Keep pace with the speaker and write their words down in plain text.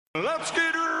Let's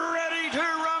get ready to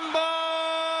rumble!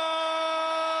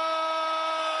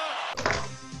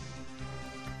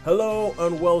 Hello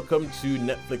and welcome to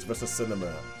Netflix vs.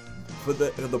 Cinema, for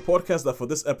the podcast that for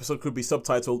this episode could be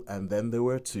subtitled "And Then There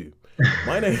Were Two."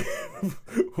 My name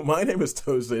is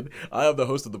Tosin. I am the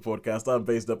host of the podcast. I'm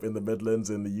based up in the Midlands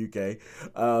in the UK,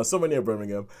 somewhere near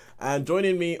Birmingham. And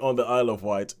joining me on the Isle of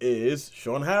Wight is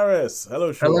Sean Harris.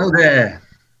 Hello, Sean. Hello there.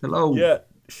 Hello. Yeah.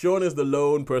 Sean is the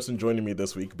lone person joining me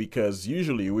this week because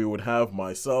usually we would have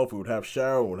myself, we would have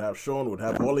Sharon, we would have Sean, we would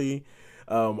have Holly,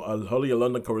 Holly, a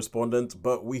London correspondent,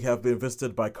 but we have been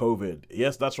visited by COVID.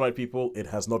 Yes, that's right, people. It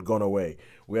has not gone away.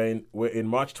 We're in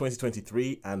March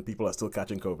 2023 and people are still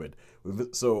catching COVID.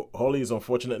 So Holly is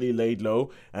unfortunately laid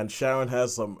low, and Sharon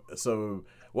has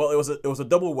Well, it was a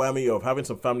double whammy of having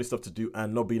some family stuff to do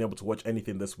and not being able to watch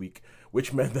anything this week,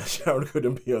 which meant that Sharon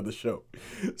couldn't be on the show.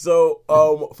 So,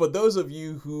 for those of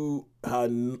you who are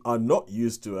not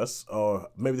used to us, or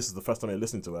maybe this is the first time you're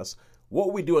listening to us,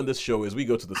 what we do on this show is we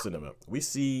go to the cinema. We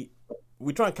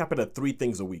try and cap it at 3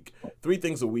 things a week. 3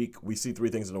 things a week. We see 3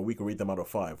 things in a week. We read them out of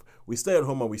 5. We stay at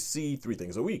home and we see 3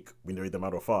 things a week. We read them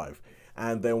out of 5,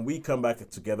 and then we come back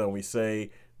together and we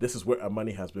say, "This is where our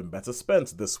money has been better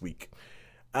spent this week."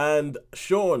 And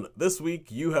Sean, this week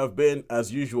you have been,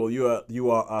 as usual, you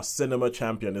are our cinema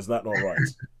champion. Is that not right?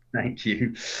 Thank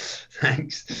you.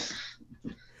 Thanks.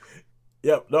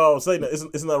 Yeah, no, I was saying that,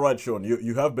 isn't that right, Sean?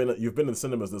 You've been in the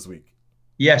cinemas this week.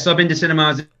 Yes, I've been to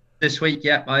cinemas this week.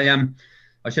 Yeah, I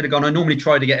should have gone. I normally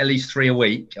try to get at least 3 a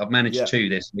week. I've managed 2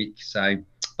 this week,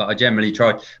 but I generally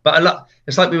try. But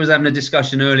it's like we was having a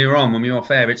discussion earlier on when we were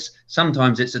off air.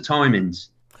 Sometimes it's the timings.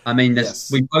 I mean,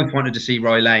 we both wanted to see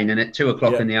Rye Lane, and at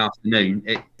 2:00 in the afternoon,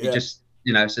 it just,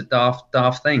 it's a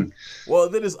daft thing. Well,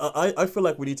 that is, I feel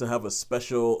like we need to have a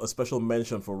special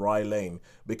mention for Rye Lane,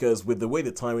 because with the way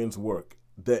the timings work,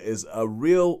 there is a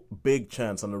real big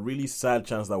chance and a really sad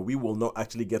chance that we will not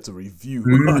actually get to review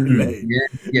Rye Lane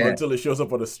until it shows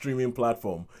up on a streaming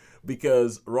platform.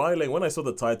 Because Rye Lane, when I saw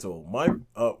the title, my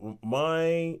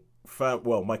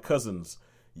cousins.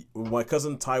 My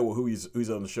cousin Taiwo, who's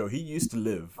on the show, he used to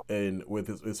live with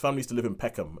his family used to live in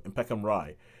Peckham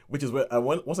Rye, which is where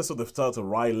once I saw the title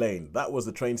Rye Lane, that was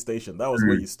the train station. That was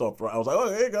where you stopped. Right? I was like,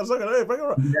 oh, hey guys, hey,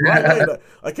 Peckham Rye Lane.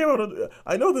 I came out.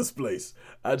 I know this place,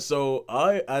 and so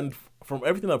from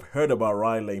everything I've heard about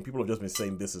Rye Lane, people have just been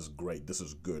saying this is great, this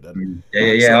is good. And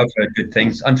I've heard good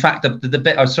things. In fact, the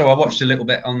bit I saw, I watched a little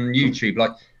bit on YouTube.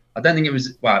 Like, I don't think it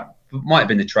was. Well, it might have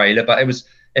been the trailer, but it was.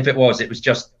 If it was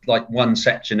just like one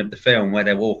section of the film where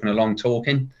they're walking along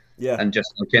talking, and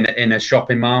just like in a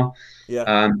shopping mall.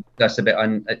 That's a bit.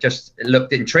 And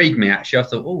it intrigued me actually. I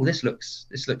thought, oh, this looks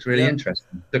really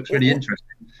interesting. Interesting.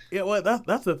 Yeah, well,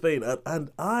 that's the thing,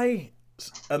 and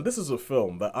this is a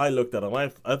film that I looked at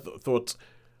and I thought,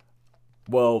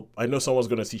 well, I know someone's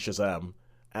going to see Shazam.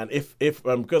 And if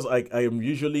because I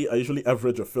usually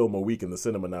average a film a week in the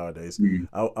cinema nowadays,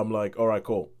 I'm like, all right,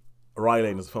 cool. Rye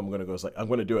Lane is the film I'm going to go. It's like, I'm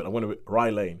going to do it. I'm going to Rye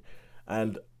Lane.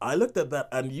 And I looked at that,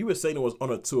 and you were saying it was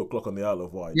on at 2:00 on the Isle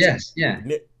of Wight. Yes, yeah.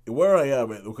 Where I am,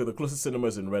 the closest cinema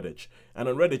is in Redditch. And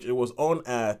on Redditch, it was on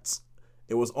at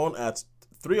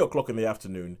 3:00 in the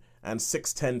afternoon and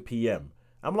 6:10 p.m.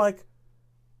 I'm like,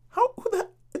 who's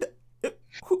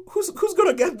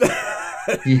gonna get that?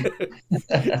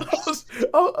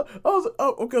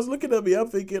 I was looking at me. I'm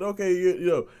thinking,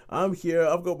 okay, I'm here.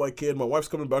 I've got my kid. My wife's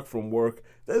coming back from work.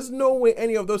 There's no way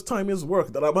any of those timings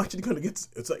work that I'm actually gonna get.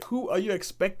 It's like, who are you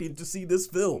expecting to see this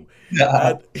film?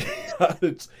 And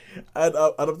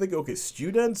I'm thinking, okay,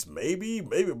 students, maybe,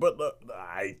 but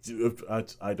I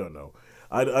don't know.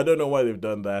 I don't know why they've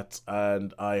done that,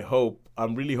 and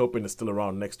I'm really hoping it's still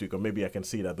around next week, or maybe I can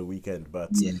see it at the weekend,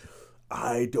 but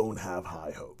I don't have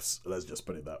high hopes. Let's just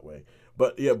put it that way.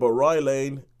 But Rye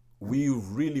Lane, we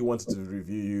really wanted to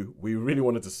review you. We really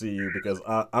wanted to see you because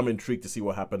I'm intrigued to see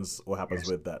what happens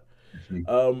with that.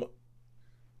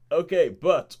 Okay,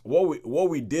 but what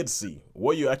we did see,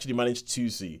 what you actually managed to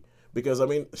see, because I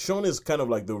mean, Sean is kind of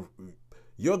like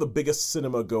you're the biggest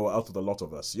cinema goer out of the lot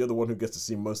of us. You're the one who gets to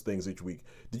see most things each week.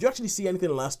 Did you actually see anything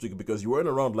last week? Because you weren't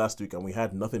around last week and we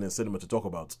had nothing in cinema to talk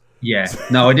about. Yeah,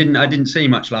 no, I didn't see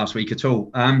much last week at all.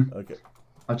 Okay.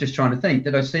 I was just trying to think.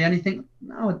 Did I see anything?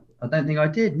 No, I don't think I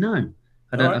did. No,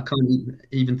 I don't. Right. I can't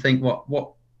even think what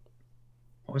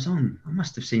was on. I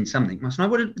must have seen something.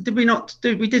 Did we not?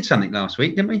 We did something last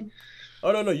week, didn't we?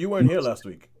 Oh no, you weren't here last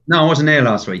week. No, I wasn't here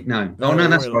last week. No. Oh no,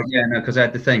 that's right. Yeah, no, because I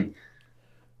had the thing.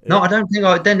 No, I don't think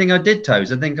I did,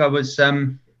 Toes. I think I was.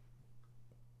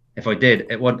 If I did,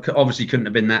 it obviously couldn't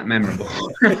have been that memorable.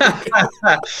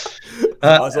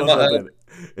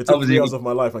 It took Obviously, 3 hours of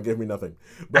my life and gave me nothing.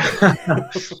 But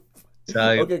so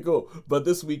okay, cool. But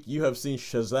this week you have seen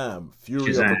Shazam,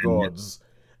 Fury of the Shazam, yeah. Gods,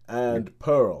 and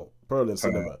Pearl in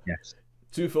cinema. Yes.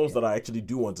 Two films that I actually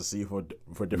do want to see for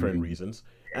different reasons.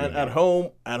 And Yeah.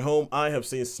 at home, I have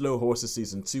seen Slow Horses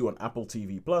season 2 on Apple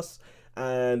TV Plus,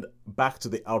 and Back to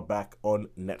the Outback on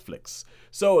Netflix.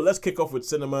 So let's kick off with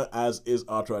cinema, as is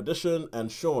our tradition.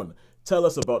 And Sean, tell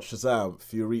us about Shazam,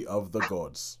 Fury of the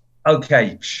Gods.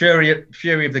 Okay,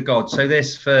 Fury of the Gods. So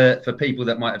this for people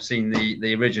that might have seen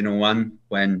the original one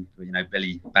when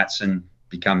Billy Batson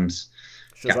becomes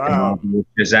Captain Shazam. Marvel,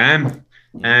 Shazam,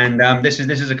 and this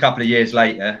is a couple of years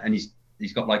later, and he's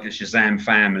got like a Shazam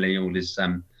family, all his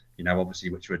obviously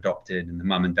which were adopted, and the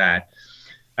mum and dad,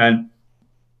 and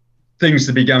things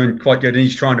to be going quite good, and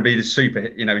he's trying to be the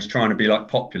he's trying to be like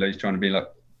popular, he's trying to be like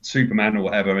Superman or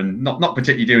whatever, and not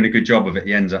particularly doing a good job of it.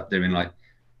 He ends up doing like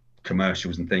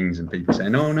commercials and things, and people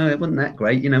saying, "Oh no, it wasn't that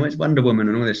great," it's Wonder Woman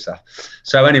and all this stuff.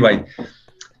 So anyway,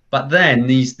 but then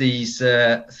these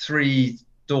three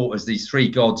daughters, these three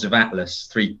daughters of Atlas,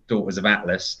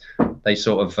 they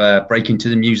sort of break into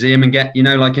the museum and get,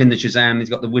 like in the Shazam,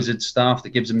 he's got the wizard staff that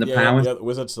gives him the powers. Yeah, the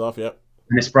wizard staff, yeah.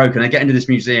 And it's broken. They get into this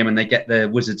museum and they get the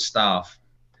wizard staff,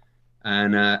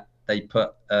 and they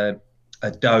put a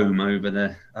dome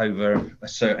over a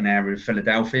certain area of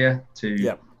Philadelphia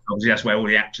to. Obviously, that's where all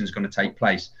the action's going to take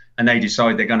place, and they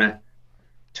decide they're going to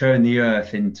turn the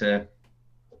Earth into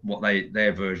what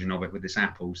their version of it with this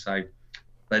apple. So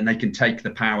then they can take the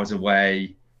powers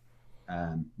away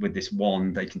with this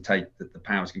wand. They can take the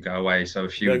powers can go away. So a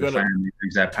few of the family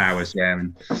lose their powers,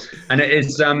 and it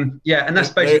is and that's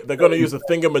basically they're going to use the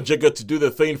thingamajigger to do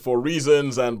the thing for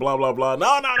reasons and blah blah blah.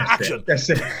 No, action. That's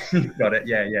it. Got it.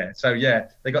 Yeah. So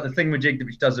they got the thingamajig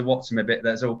which does the Watson a bit.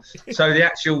 That's all. So the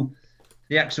actual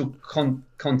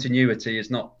continuity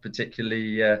is not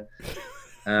particularly,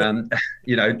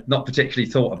 not particularly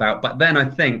thought about. But then I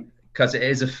think, because it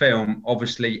is a film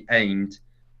obviously aimed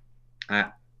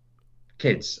at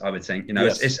kids, I would think,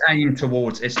 it's aimed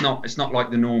towards. It's not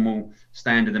like the normal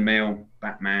standard of meal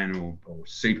Batman or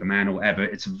Superman or whatever.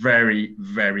 It's very,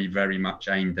 very, very much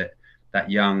aimed at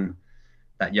that young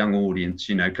audience,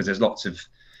 because there's lots of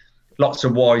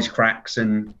wisecracks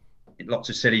and lots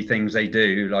of silly things they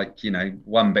do, like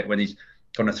one bit when he's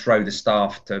going to throw the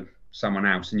staff to someone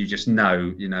else, and you just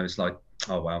know, it's like,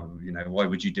 oh well, why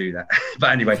would you do that? But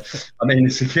anyway, I mean,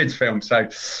 it's a kids' film, so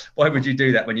why would you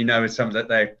do that when it's something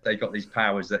that they got these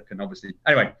powers that can obviously.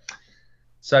 Anyway,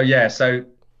 so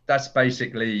that's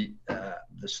basically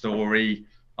the story.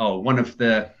 Oh, one of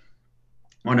the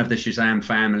Shazam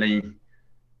family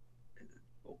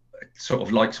sort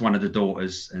of likes one of the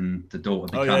daughters, and the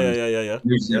daughter becomes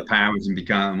loses her powers and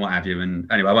become what have you.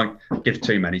 And anyway, I won't give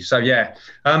too many. So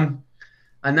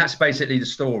and that's basically the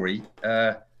story.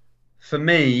 For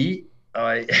me,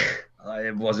 I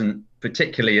wasn't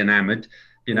particularly enamored.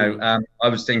 I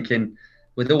was thinking,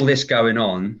 with all this going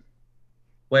on,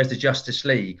 where's the Justice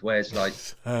League? Where's like,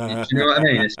 do you know what I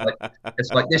mean? It's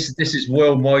like this is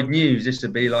worldwide news. This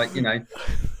would be like,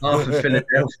 half of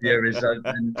Philadelphia is,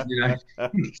 and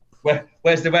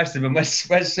where's the rest of them?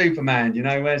 Where's Superman?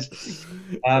 Where's?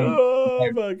 Oh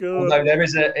my God! Although there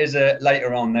is a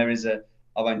later on there is a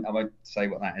I won't say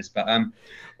what that is, but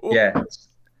yeah.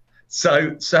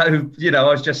 So I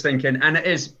was just thinking, and it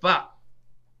is, but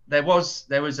there was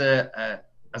a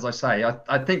as I say,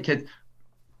 I think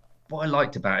what I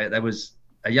liked about it, there was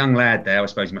a young lad there. I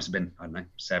suppose he must have been, I don't know,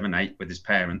 7, 8, with his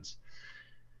parents,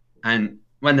 and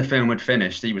when the film had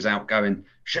finished, he was out going,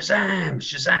 Shazam,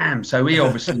 Shazam. So he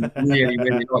obviously really,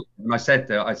 really liked it. And I said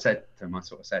to him,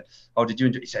 oh, did you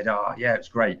enjoy it? He said, oh, yeah, it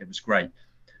was great.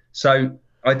 So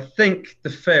I think the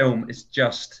film is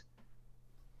just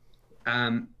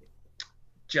aimed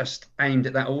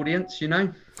at that audience,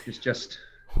 It's just...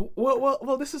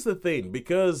 Well, this is the thing,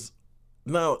 because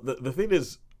now the thing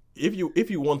is, if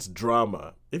you want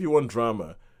drama,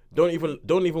 don't even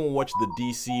watch the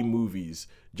DC movies.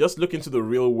 Just look into the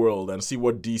real world and see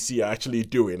what DC are actually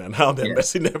doing, and how they're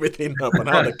messing everything up, and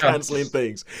how they're canceling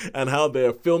things, and how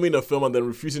they're filming a film and then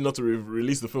refusing not to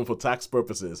release the film for tax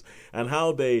purposes, and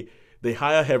how they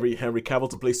hire Henry Cavill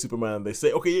to play Superman. They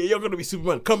say, okay, you're going to be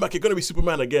Superman. Come back, you're going to be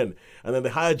Superman again. And then they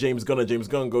hire James Gunn, and James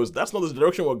Gunn goes, that's not the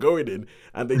direction we're going in.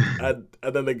 And then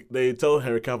they tell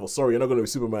Henry Cavill, sorry, you're not going to be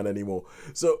Superman anymore.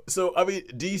 So I mean,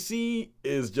 DC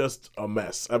is just a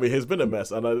mess. I mean, it's been a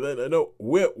mess. And I know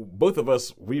both of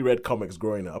us, we read comics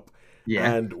growing up.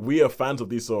 Yeah. And we are fans of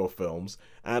these sort of films.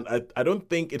 And I don't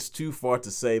think it's too far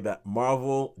to say that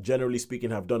Marvel, generally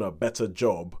speaking, have done a better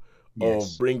job of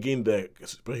bringing the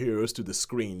superheroes to the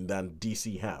screen than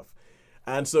DC have.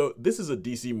 And so this is a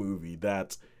DC movie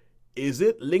that, is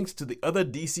it linked to the other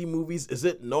DC movies? Is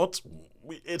it not?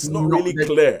 It's not really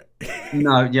clear.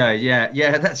 No,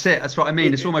 yeah. That's it. That's what I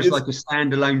mean. It's almost It's, like a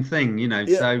standalone thing, you know.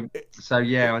 yeah, So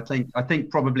yeah, I think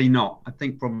probably not. I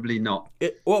think probably not.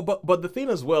 well, but the thing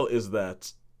as well is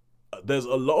that there's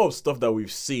a lot of stuff that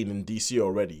we've seen in DC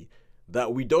already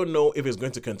that we don't know if it's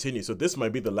going to continue. So this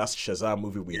might be the last Shazam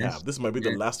movie we have. This might be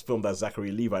the last film that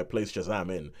Zachary Levi plays Shazam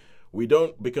in. We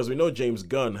don't, because we know James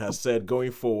Gunn has said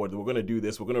going forward, we're going to do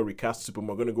this. We're going to recast Superman.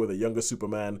 We're going to go with a younger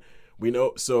Superman. We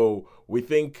know, so we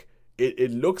think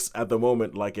it looks at the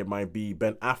moment like it might be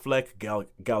Ben Affleck, Gal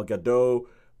Gadot.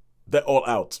 They're all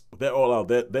out. They're all out.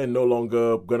 They're no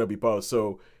longer going to be part.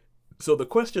 So the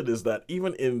question is that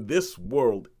even in this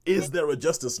world, is there a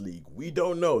Justice League? We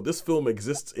don't know. This film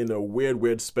exists in a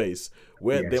weird space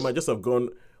where they might just have gone,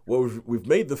 well, we've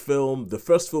made the film. The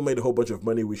first film made a whole bunch of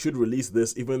money. We should release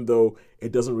this, even though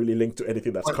it doesn't really link to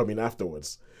anything that's coming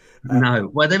afterwards. No.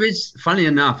 Well, there is, funny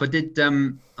enough, I did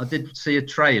see a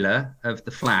trailer of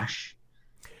The Flash.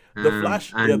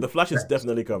 The Flash is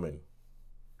definitely coming.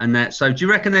 And that, so do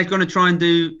you reckon they're going to try and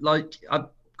do, like, I've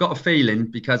got a feeling,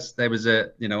 because there was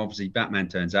a, you know, obviously Batman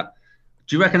turns up.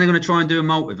 Do you reckon they're going to try and do a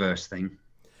multiverse thing?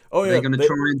 Oh yeah, they're going to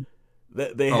try and.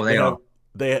 They are.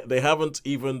 They haven't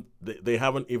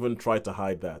even tried to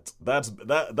hide that.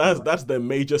 That's their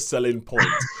major selling point.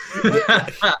 I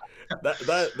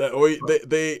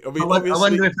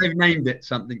wonder if they've named it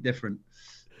something different.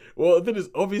 Well, the thing is,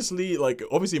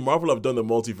 obviously Marvel have done the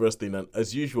multiverse thing, and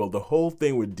as usual, the whole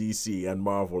thing with DC and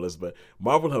Marvel is, but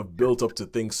Marvel have built up to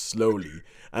things slowly,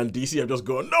 and DC have just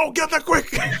gone, no, get that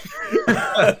quick.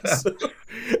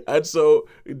 and so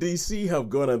DC have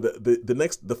gone, and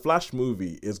the Flash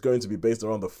movie is going to be based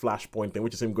around the Flashpoint thing,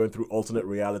 which is him going through alternate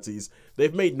realities.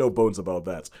 They've made no bones about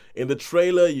that. In the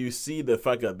trailer, you see the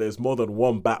fact that there's more than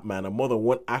one Batman, and more than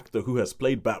one actor who has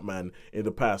played Batman in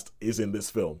the past is in this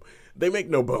film. They make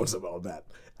no bones about that.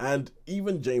 And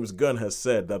even James Gunn has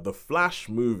said that the Flash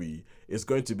movie is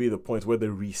going to be the point where they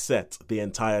reset the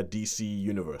entire DC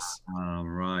universe. Oh,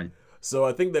 right. So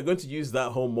I think they're going to use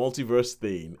that whole multiverse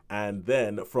thing, and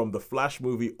then from the Flash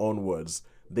movie onwards,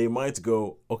 they might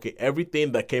go, okay,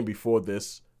 everything that came before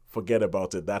this, forget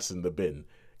about it, that's in the bin.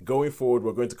 Going forward,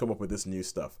 we're going to come up with this new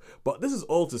stuff. But this is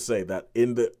all to say that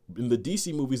in the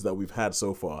DC movies that we've had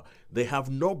so far, there have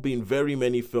not been very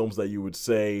many films that you would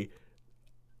say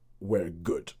were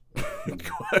good.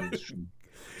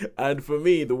 And for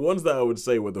me, the ones that I would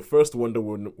say were the first Wonder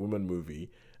Woman movie,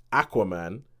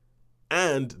 Aquaman,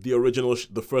 and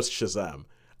the first Shazam.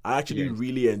 I actually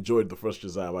really enjoyed the first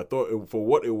Shazam. I thought for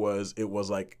what it was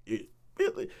like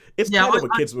it's kind of a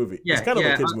kids movie. It's kind of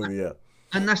a kids movie, yeah.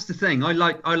 And that's the thing.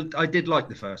 I did like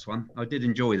the first one. I did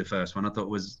enjoy the first one. I thought it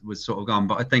was sort of gone,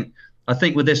 but I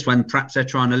think with this one, perhaps they're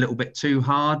trying a little bit too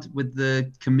hard with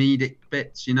the comedic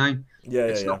bits, you know.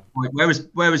 It's not quite,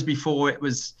 whereas before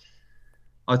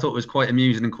I thought it was quite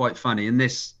amusing and quite funny. And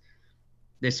this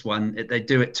one, they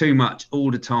do it too much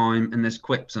all the time, and there's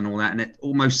quips and all that, and it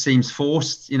almost seems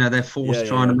forced. You know, they're forced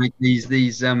trying to make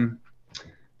these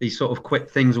sort of quick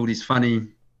things, all these funny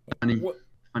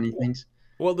things.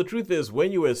 Well, the truth is,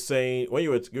 when you're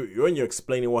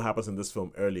explaining what happens in this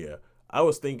film earlier, I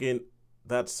was thinking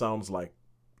that sounds like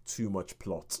too much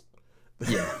plot.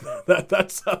 Yeah,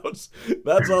 that sounds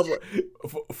like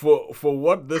for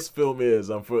what this film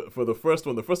is, and for the first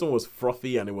one was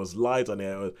frothy and it was light and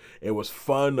it was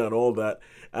fun and all that,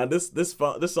 and this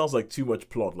sounds like too much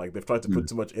plot. Like they've tried to put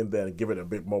too much in there and give it a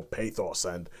bit more pathos.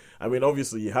 And I mean,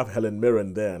 obviously you have Helen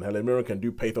Mirren there, and Helen Mirren can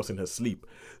do pathos in her sleep.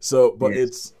 So, but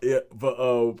it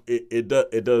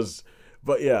does.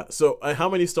 But yeah, so how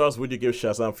many stars would you give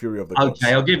Shazam: Fury of the Gods?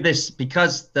 Okay, I'll give this,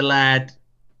 because the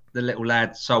little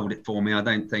lad sold it for me. I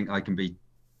don't think I can be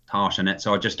harsh on it,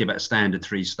 so I'll just give it a standard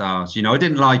 3 stars. You know, I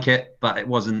didn't like it, but it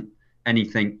wasn't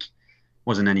anything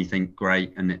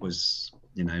great, and it was,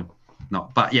 you know,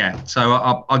 not. But yeah, so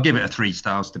I'll give it a 3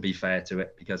 stars to be fair to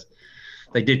it, because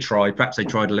they did try. Perhaps they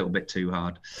tried a little bit too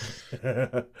hard.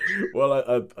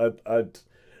 Well,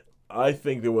 I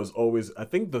think there was always. I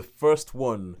think the first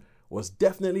one was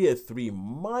definitely a 3.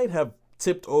 Might have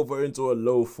tipped over into a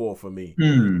low 4 for me.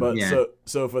 But yeah.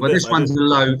 So for this one's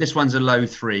a low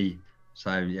 3.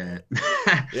 So yeah.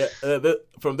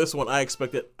 From this one, I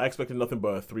expected nothing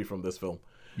but a 3 from this film.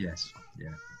 Yes.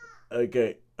 Yeah.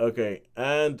 Okay.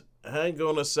 And hang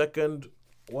on a second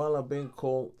while I'm being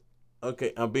called.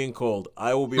 Okay, I'm being called.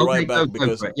 I will be right back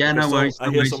because no worries. I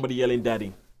hear somebody yelling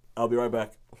 "Daddy." I'll be right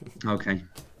back. Okay.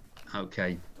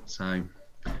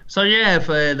 So yeah,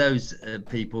 for those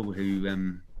people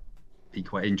who be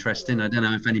quite interesting. I don't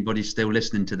know if anybody's still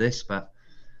listening to this, but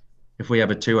if we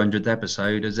have a 200th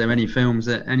episode, is there any films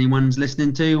that anyone's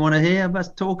listening to want to hear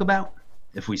us talk about?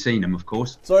 If we've seen them, of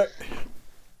course. Sorry.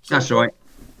 That's right.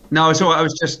 No, it's all right.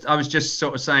 I was just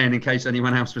sort of saying, in case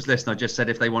anyone else was listening, I just said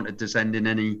if they wanted to send in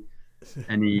any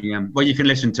well, you can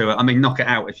listen to it. I mean, knock it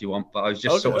out if you want, but I was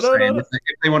just sort of saying if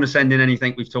they want to send in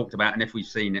anything we've talked about, and if we've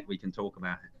seen it, we can talk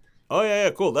about it. Oh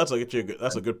yeah, cool. That's a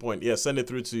good point. Yeah, send it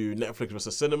through to Netflix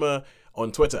vs. Cinema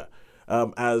on Twitter.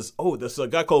 There's a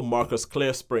guy called Marcus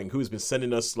Clearspring who's been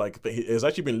sending us he's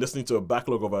actually been listening to a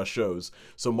backlog of our shows.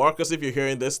 So Marcus, if you're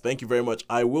hearing this, thank you very much.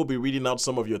 I will be reading out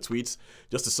some of your tweets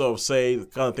just to sort of say the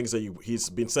kind of things that he's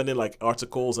been sending, like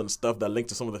articles and stuff that link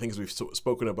to some of the things we've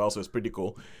spoken about. So it's pretty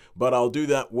cool. But I'll do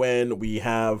that when we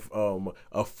have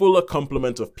a fuller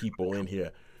complement of people in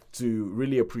here to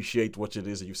really appreciate what it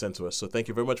is that you sent to us. So thank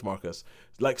you very much, Marcus.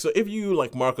 So if you,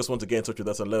 like Marcus, want to get in touch with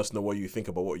us and let us know what you think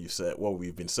about what you said, what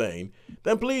we've been saying,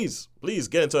 then please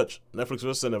get in touch. Netflix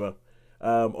vs. Cinema.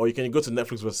 Or you can go to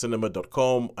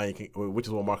netflixvscinema.com, which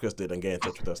is what Marcus did, and get in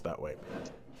touch with us that way.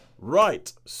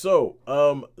 Right. So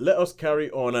let us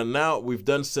carry on. And now we've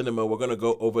done cinema, we're going to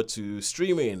go over to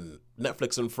streaming,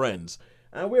 Netflix and Friends.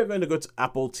 And we're going to go to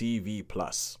Apple TV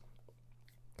Plus.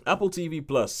 Apple TV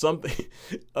Plus, something.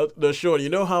 Sean, you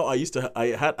know how I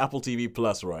had Apple TV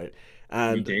Plus, right?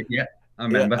 And you did, yeah, I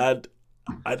remember. And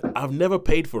I've never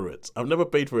paid for it.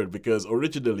 Because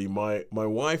originally my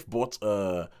wife bought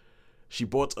an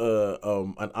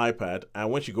iPad, and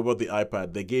when she bought the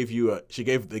iPad, they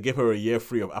gave her a year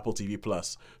free of Apple TV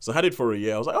Plus. So I had it for a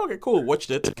year. I was like, okay, cool. Watched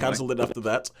it, cancelled it after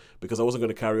that because I wasn't going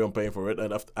to carry on paying for it.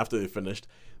 And after they finished,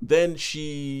 then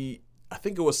I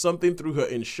think it was something through her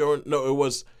insurance. No, it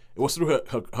was through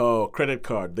her credit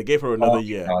card. They gave her another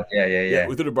year. Yeah.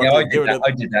 We through the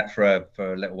I did that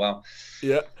for a little while.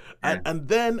 Yeah. And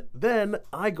then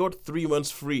I got 3 months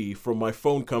free from my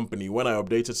phone company when I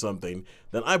updated something.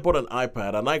 Then I bought an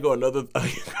iPad and I got another.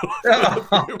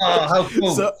 How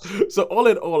cool! So all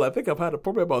in all, I think I've had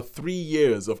probably about 3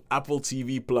 years of Apple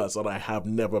TV Plus, and I have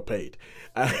never paid.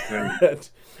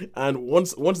 And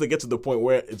once they get to the point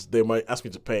where they might ask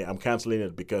me to pay, I'm canceling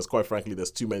it because, quite frankly,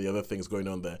 there's too many other things going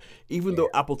on there. Even though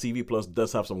Apple TV Plus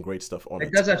does have some great stuff on it.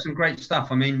 It does have some great stuff.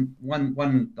 I mean,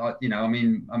 I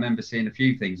remember seeing a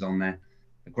few things on there.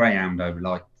 The Greyhound over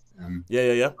like.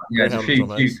 Yeah. There's a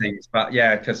few things, but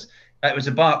yeah, because it was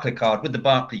a Barclay card. With the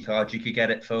Barclay card, you could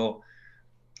get it for,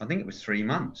 I think it was 3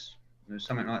 months. It was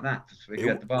something like that. You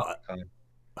get the Barclay card.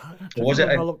 Or was it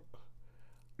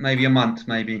maybe a month?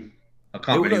 Maybe I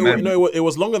can't really remember. No, it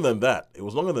was longer than that.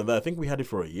 I think we had it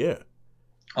for a year.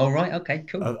 Oh right, okay,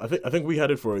 cool. I think we had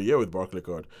it for a year with Barclay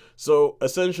card. So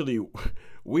essentially,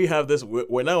 we have this.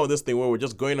 We're now on this thing where we're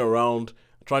just going around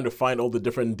trying to find all the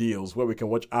different deals where we can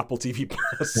watch Apple TV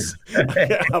Plus,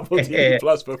 Apple TV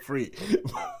Plus for free.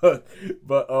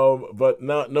 but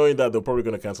now knowing that they're probably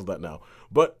going to cancel that now.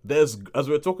 But as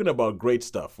we're talking about great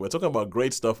stuff, on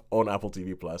Apple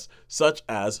TV Plus, such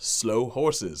as Slow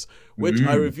Horses, which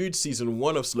I reviewed season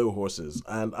 1 of Slow Horses,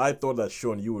 and I thought that,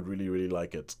 Sean, you would really, really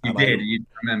like it. You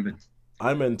remembered.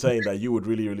 I maintain that you would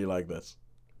really, really like this.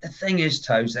 The thing is,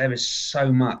 Toes, there is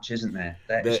so much, isn't there?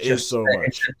 There is so much.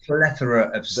 It's a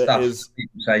plethora of stuff.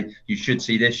 People say, you should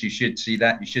see this, you should see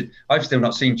that, you should. I've still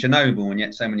not seen Chernobyl, and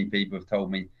yet so many people have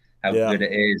told me how good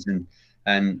it is, and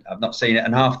I've not seen it.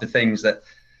 And half the things that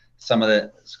some of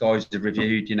the guys have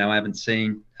reviewed, I haven't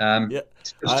seen.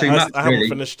 It's too much, I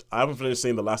haven't finished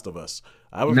seeing The Last of Us.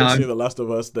 The Last of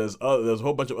Us. There's a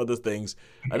whole bunch of other things.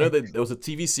 I know that there was a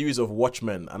TV series of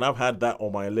Watchmen, and I've had that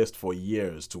on my list for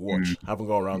years to watch. Haven't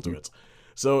gone around to it.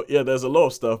 So yeah, there's a lot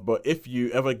of stuff, but if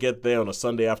you ever get there on a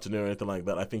Sunday afternoon or anything like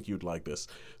that, I think you'd like this.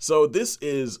 So this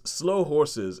is Slow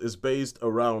Horses is based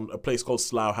around a place called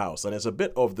Slough House, and it's a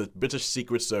bit of the British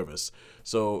Secret Service.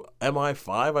 So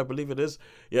MI5, I believe it is.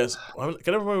 Yes, I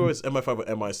can never remember if it's MI5 or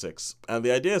MI6. And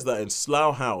the idea is that in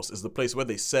Slough House is the place where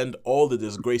they send all the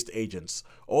disgraced agents,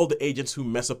 all the agents who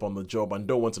mess up on the job and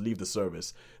don't want to leave the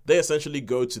service. They essentially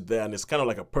go to there, and it's kind of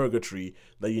like a purgatory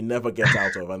that you never get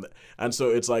out of. And so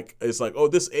it's like, oh,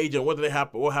 this agent,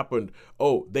 what happened?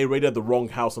 Oh, they raided the wrong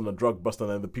house on a drug bust, and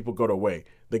then the people got away.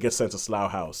 They get sent to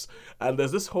Slough House. And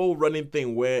there's this whole running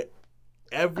thing where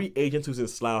every agent who's in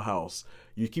Slough House,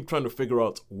 you keep trying to figure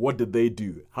out, what did they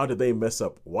do? How did they mess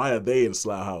up? Why are they in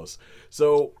Slough House?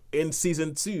 So in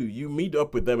season 2, you meet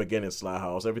up with them again in Slough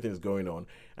House. Everything is going on.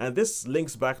 And this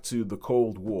links back to the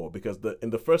Cold War, because in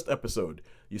the first episode,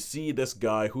 you see this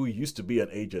guy who used to be an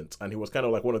agent, and he was kind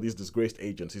of like one of these disgraced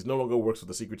agents. He no longer works with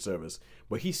the Secret Service,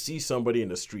 but he sees somebody in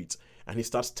the street, and he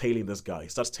starts tailing this guy.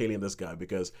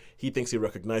 Because he thinks he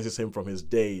recognizes him from his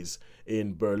days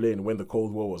in Berlin when the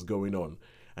Cold War was going on.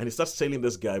 and he starts tailing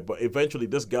this guy. But eventually,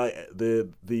 this guy,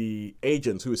 the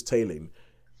agent who is tailing,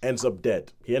 ends up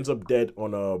dead. He ends up dead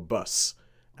on a bus,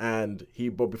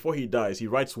 but before he dies, he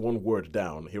writes one word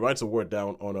down. He writes a word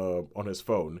down on his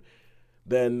phone.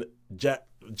 Then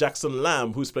Jackson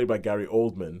Lamb, who's played by Gary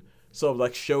Oldman, sort of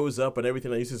like shows up and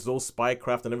everything, and uses his whole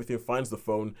spycraft and everything, finds the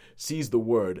phone, sees the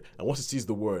word, and once he sees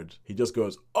the word, he just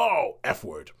goes, "Oh, F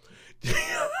word."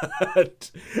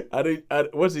 and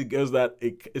once he goes that,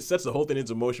 it sets the whole thing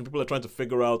into motion. People are trying to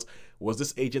figure out, was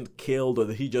this agent killed or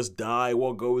did he just die?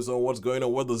 What goes on? What's going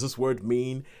on? What does this word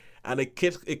mean? And it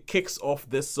kicks off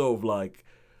this sort of like,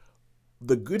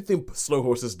 the good thing Slow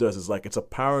Horses does is like, it's a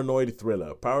paranoid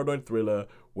thriller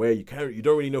where you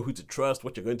don't really know who to trust,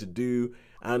 what you're going to do.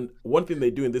 And one thing they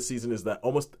do in this season is that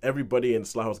almost everybody in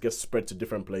Slough House gets spread to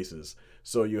different places.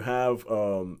 So you have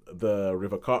the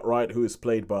River Cartwright, who is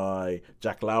played by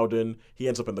Jack Lowden. He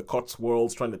ends up in the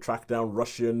Cotswolds trying to track down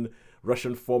Russian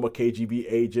former KGB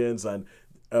agents. And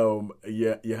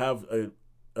you have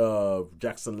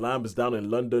Jackson Lamb is down in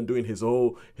London doing his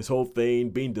whole thing,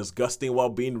 being disgusting while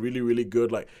being really, really good.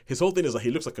 Like, his whole thing is like,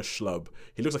 he looks like a schlub.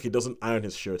 He looks like he doesn't iron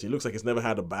his shirt. He looks like he's never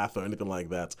had a bath or anything like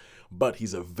that. But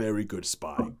he's a very good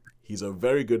spy. He's a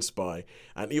very good spy.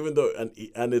 And even though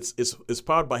and it's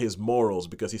powered by his morals,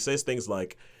 because he says things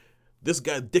like, "This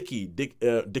guy Dickie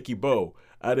Bow,"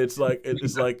 and it's like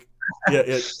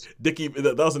yeah, Dickie.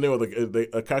 That was the name of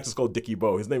the character's called Dickie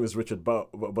Bow. His name is Richard Bow,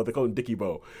 but they call him Dickie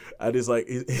Bow. And he's like,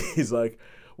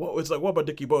 what? It's like, what about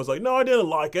Dickie Bow? It's like, no, I didn't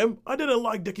like him. I didn't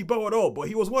like Dickie Bow at all. But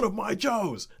he was one of my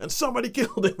Joes, and somebody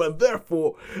killed him, and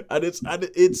therefore,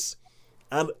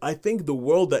 and I think the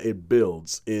world that it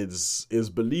builds is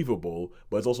believable,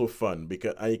 but it's also fun,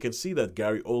 and you can see that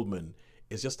Gary Oldman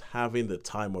is just having the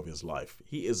time of his life.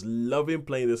 He is loving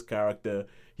playing this character.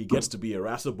 He gets to be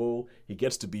irascible. He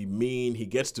gets to be mean. He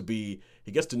gets to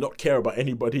not care about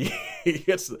anybody.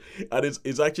 And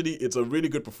it's a really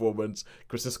good performance.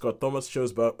 Kristen Scott Thomas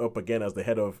shows up again as the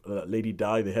head of Lady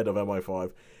Di, the head of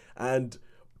MI5, and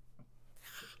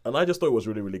I just thought it was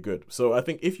really, really good. So I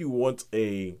think if you want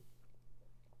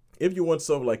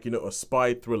sort of like, a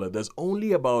spy thriller, there's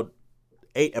only about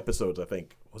 8 episodes, I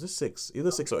think. Was it 6?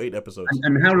 Either 6 or 8 episodes.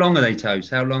 And how long are they, Toes?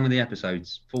 How long are the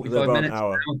episodes? 45 minutes?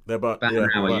 They're about an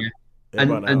hour, yeah.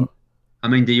 About an hour. I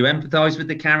mean, do you empathise with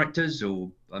the characters, or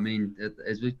I mean,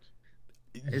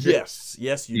 yes,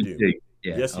 you do. Yeah.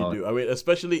 Yes, you do. I mean,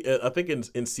 especially I think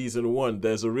in season 1,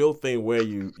 there's a real thing where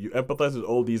you empathize with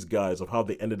all these guys of how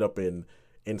they ended up in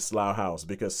Slough House,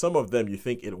 because some of them you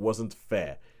think it wasn't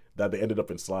fair that they ended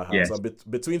up in Slough House. Yes. And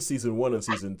between season 1 and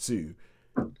season 2,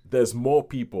 there's more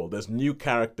people, there's new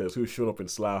characters who've shown up in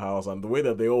Slough House, and the way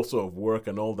that they all sort of work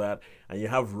and all that. And you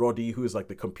have Roddy, who's like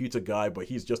the computer guy, but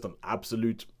he's just an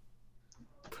absolute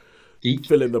geek.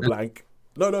 Fill in the blank.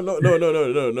 No,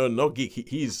 not geek.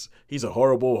 He's a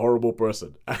horrible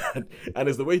person, and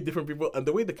it's the way different people and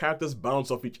the way the characters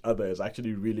bounce off each other is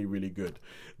actually really, really good.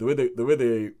 The way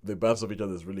they bounce off each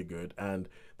other is really good, and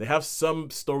they have some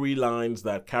storylines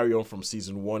that carry on from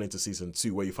season 1 into season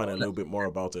 2, where you find out a little bit more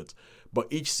about it. But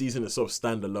each season is sort of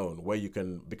standalone, where you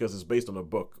can, because it's based on a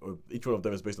book, or each one of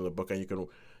them is based on a book, and you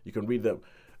can read them,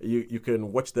 you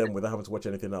can watch them without having to watch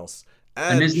anything else.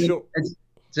 And is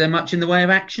there much in the way of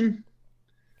action?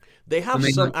 They have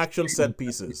some action set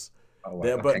pieces,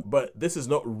 okay. but this is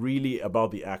not really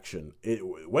about the action.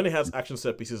 When it has action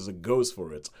set pieces, it goes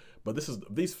for it. But this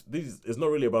is not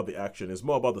really about the action. It's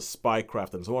more about the spy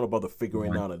craft, and it's more about the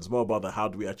figuring out, and it's more about the how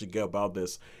do we actually go about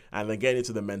this, and then get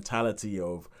into the mentality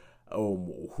of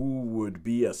who would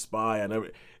be a spy,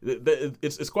 and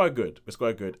it's quite good. It's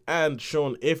quite good. And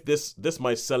Sean, if this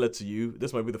might sell it to you,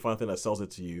 this might be the final thing that sells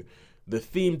it to you. The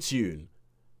theme tune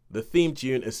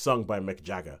is sung by Mick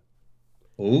Jagger.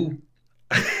 Oh.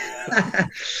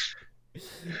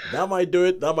 That might do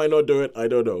it. That might not do it. I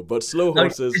don't know. But Slow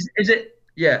Horses. Is it?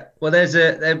 Yeah. Well,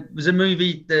 there was a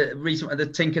movie,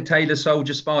 the Tinker Tailor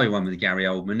Soldier Spy one with Gary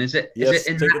Oldman. Is it? Yes, is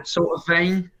it in that sort of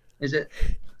vein? Is it?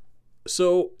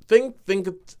 So think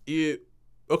you.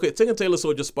 Okay, Tinker Tailor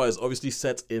Soldier Spy is obviously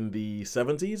set in the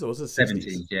 70s, or was it 60s?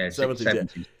 70s, yeah.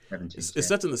 70s. It's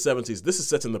set in the 70s. This is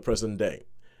set in the present day.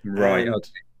 Right. And okay.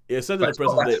 It's set in the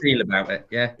present day. It's got that feel about it,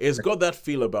 yeah. It's got that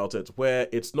feel about it where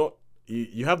it's not.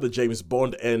 You have the James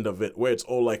Bond end of it where it's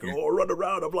all like, run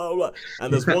around, blah blah blah.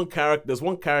 And there's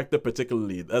one character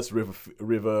particularly, that's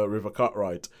River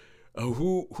Cartwright,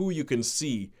 who you can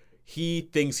see. He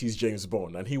thinks he's James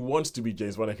Bond, and he wants to be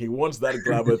James Bond, and he wants that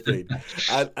glamour thing.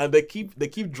 And they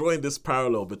keep drawing this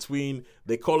parallel between,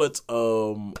 they call it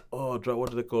what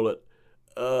do they call it?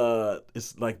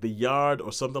 It's like the Yard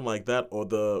or something like that, or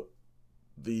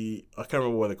I can't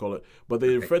remember what they call it, but they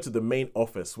refer to the main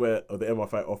office or the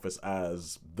MI5 office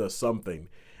as the something.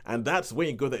 And that's when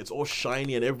you go there, it's all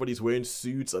shiny and everybody's wearing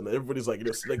suits and everybody's like,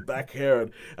 slick back hair.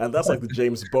 And that's like the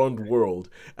James Bond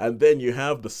world. And then you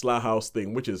have the Slough House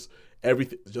thing, which is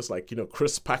everything, just like,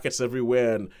 crisp packets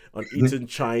everywhere and uneaten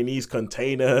Chinese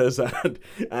containers.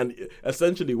 And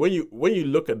essentially, when you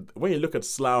look at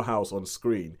Slough House on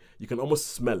screen, you can almost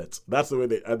smell it. That's the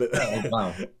way Oh,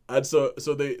 wow. And so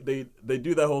they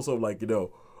do that whole sort of like,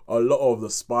 a lot of the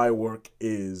spy work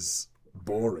is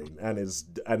boring and is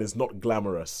not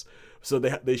glamorous. So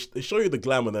they show you the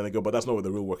glamour and then they go, but that's not where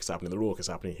the real work is happening. The real work is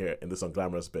happening here in this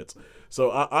unglamorous bit. So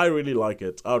I really like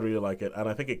it. I really like it, and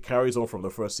I think it carries on from the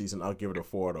first season. I'll give it a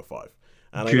 4 out of 5.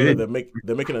 And I know that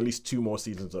they're making at least 2 more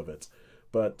seasons of it.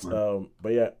 But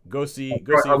yeah, go see.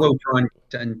 I will try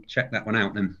and check that one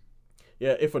out then.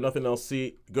 Yeah, if for nothing else,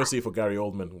 go see it for Gary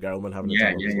Oldman. Gary Oldman having a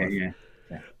time of his life.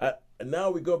 Yeah. And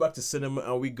now we go back to cinema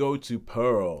and we go to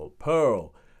Pearl.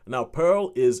 Now,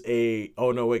 Pearl is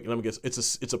oh no, wait, let me guess. It's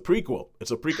a prequel. It's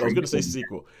a prequel. I was going to say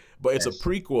sequel, but it's a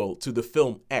prequel to the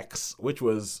film X, which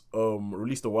was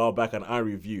released a while back and I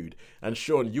reviewed. And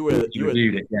Sean, you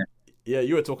reviewed it, yeah. Yeah,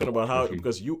 you were talking about how,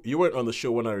 because you weren't on the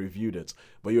show when I reviewed it,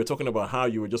 but you were talking about how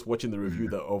you were just watching the review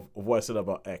of what I said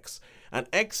about X. And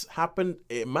X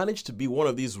it managed to be one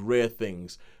of these rare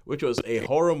things, which was a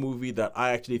horror movie that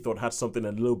I actually thought had something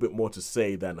a little bit more to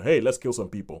say than, hey, let's kill some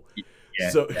people.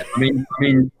 Yeah, so, yeah. I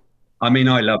mean,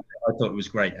 I loved it. I thought it was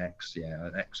great. X,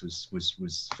 yeah, X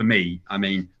was for me. I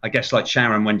mean, I guess like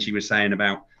Sharon when she was saying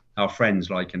about our friends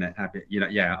liking it,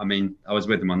 yeah. I mean, I was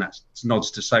with them on that. It's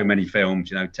nods to so many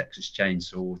films, Texas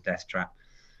Chainsaw, Death Trap,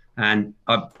 and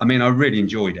I really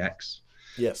enjoyed X.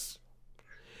 Yes,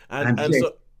 and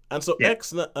so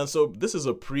X, and so this is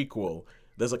a prequel.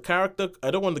 There's a character.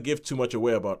 I don't want to give too much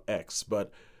away about X,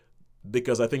 but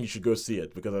because I think you should go see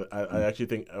it, because I actually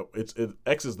think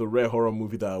X is the rare horror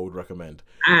movie that I would recommend.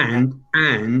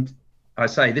 And I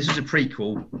say this is a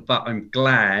prequel, but I'm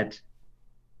glad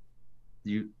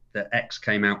that X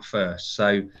came out first.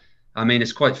 So, I mean,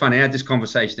 it's quite funny. I had this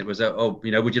conversation. It was,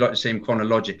 would you like to see him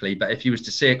chronologically? But if you was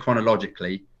to see it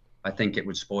chronologically, I think it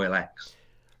would spoil X.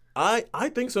 I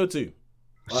think so too.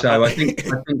 So I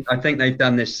think they've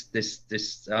done this.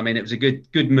 I mean, it was a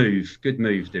good move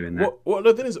doing that. Well,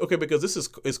 the thing is, okay, because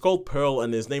it's called Pearl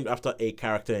and is named after a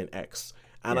character in X,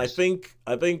 and yes.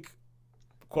 I think,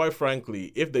 quite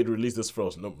frankly, if they'd released this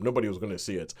first, nobody was going to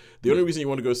see it. The only reason you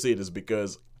want to go see it is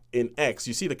because in X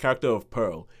you see the character of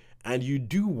Pearl, and you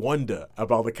do wonder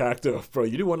about the character of Pearl.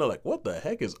 You do wonder, like, what the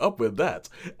heck is up with that?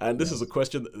 And this is a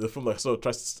question the film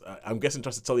tries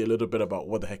to tell you a little bit about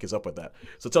what the heck is up with that.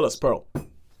 So tell us, Pearl.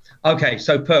 Okay,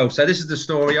 so Pearl. So this is the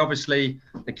story. Obviously,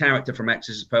 the character from X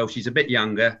is Pearl. She's a bit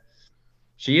younger.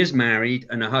 She is married,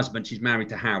 and her husband. She's married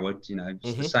to Howard. It's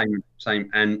the same.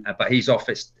 And but he's off.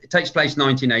 It takes place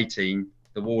 1918.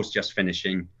 The war's just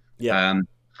finishing. Yeah.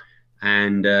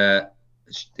 And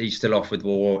he's still off with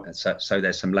war. So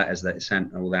there's some letters that he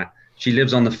sent and all that. She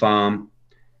lives on the farm.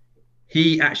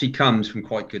 He actually comes from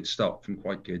quite good stock, from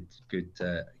quite good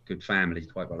family,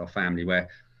 quite well-off family, where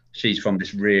she's from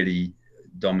this really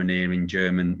domineering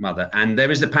German mother, and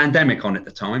there is a pandemic on at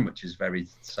the time, which is very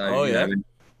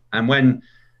and when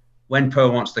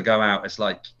Pearl wants to go out, it's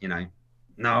like, no,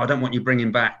 I don't want you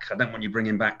bringing back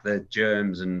the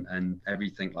germs and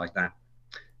everything like that.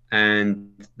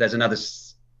 And there's another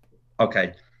so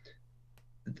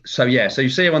you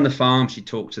see her on the farm. She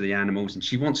talks to the animals and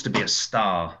she wants to be a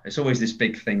star. It's always this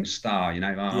big thing, star,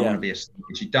 I want to be a star.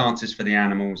 And she dances for the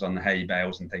animals on the hay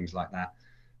bales and things like that.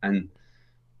 And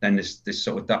then this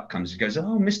sort of duck comes and goes,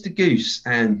 oh, Mr. Goose,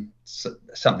 and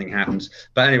something happens.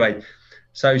 But anyway,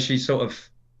 so she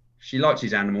likes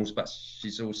these animals, but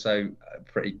she's also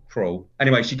pretty cruel.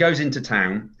 Anyway, she goes into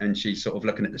town and she's sort of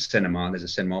looking at the cinema. There's a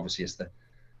cinema, obviously it's the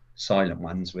silent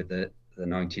ones with the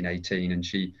 1918, and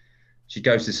she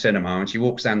goes to the cinema and she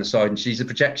walks down the side and she's a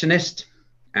projectionist.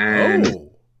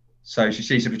 And so she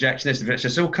sees a projectionist. The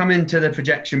projectionist all come into the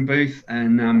projection booth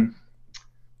and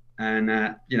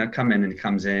come in, and he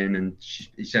comes in and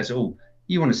he says, oh,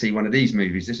 you want to see one of these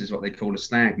movies? This is what they call a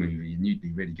stag movie, and you'd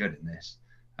be really good in this.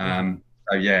 And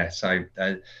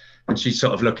she's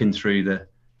sort of looking through the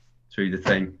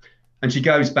thing, and she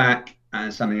goes back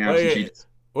and something else.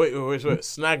 Wait.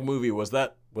 Snag movie, was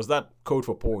that code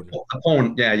for porn?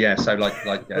 Porn, yeah. So like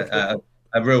a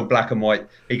real black and white.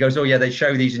 He goes, oh yeah, they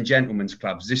show these in gentlemen's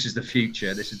clubs. This is the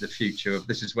future. This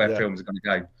is where films are going to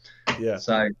go. Yeah.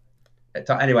 So.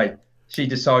 Anyway, she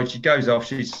decides, she goes off.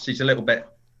 She's a little bit,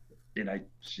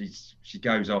 she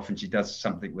goes off and she does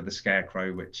something with the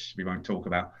scarecrow, which we won't talk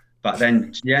about. But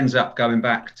then she ends up going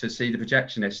back to see the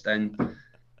projectionist, and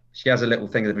she has a little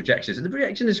thing of the projectionist, and the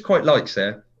projectionist quite likes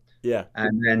her. Yeah.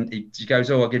 And then she goes,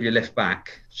 "Oh, I'll give you a lift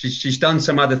back." She's done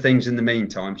some other things in the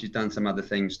meantime. She's done some other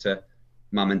things to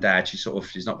mum and dad. She's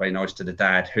not very nice to the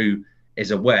dad, who is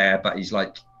aware, but he's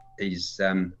a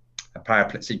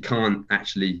paraplegic. He can't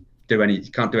actually he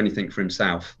can't do anything for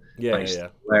himself. Yeah, but he's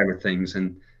aware of things,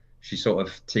 and she sort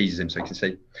of teases him so he can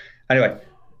see. Anyway.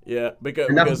 Yeah,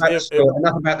 enough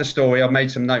about the story. I've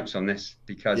made some notes on this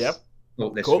because I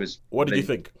thought this was. What did you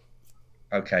think?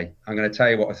 Okay, I'm going to tell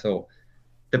you what I thought.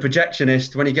 The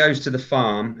projectionist, when he goes to the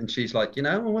farm, and she's like,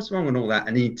 what's wrong and all that,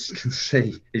 and he can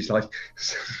see, he's like,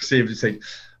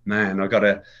 man,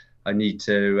 I need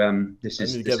to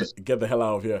get the hell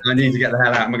out of here. I need to get the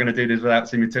hell out. Am I going to do this without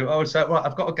seeing me too? Oh, so right,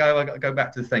 I've got to go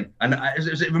back to the thing. And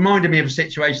it reminded me of a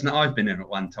situation that I've been in at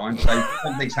one time. So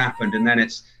something's happened, and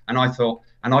I thought,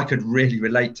 and I could really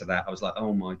relate to that. I was like,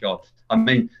 oh my God. I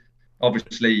mean,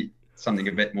 obviously something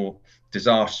a bit more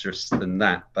disastrous than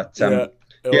that, but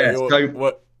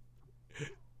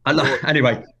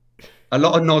anyway, a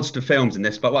lot of nods to films in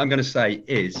this, but what I'm going to say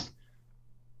is,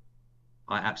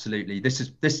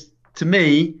 this to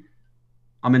me,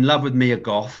 I'm in love with Mia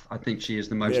Goth. I think she is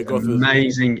the most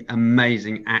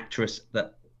amazing actress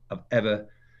that I've ever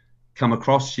come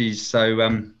across. She's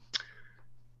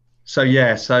she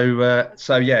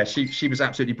was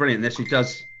absolutely brilliant in this.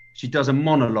 She does a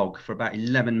monologue for about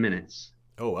 11 minutes.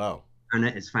 Oh wow. And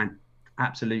it is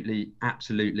absolutely.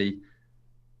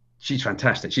 She's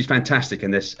fantastic. She's fantastic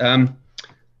in this. So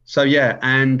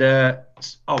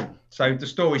the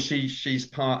story, she's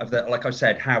part of the, like I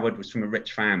said, Howard was from a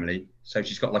rich family. So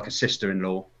she's got like a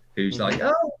sister-in-law who's like,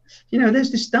 oh,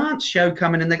 there's this dance show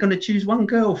coming and they're going to choose one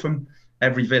girl from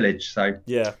every village. So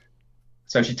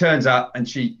she turns up and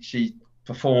she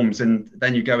performs, and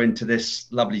then you go into this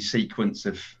lovely sequence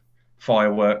of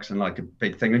fireworks and like a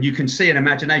big thing, and you can see an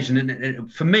imagination,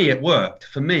 and for me it worked.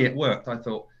 I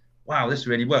thought, wow, this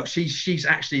really works. She's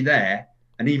actually there,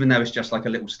 and even though it's just like a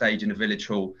little stage in a village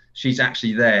hall, she's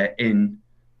actually there in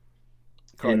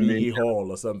the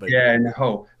hall or something. Yeah, in the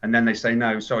hall. And then they say,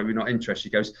 no, sorry, we're not interested. She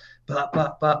goes,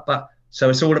 but. So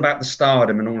it's all about the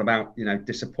stardom and all about,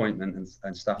 disappointment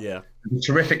and stuff. Yeah. A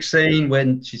terrific scene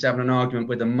when she's having an argument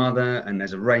with her mother and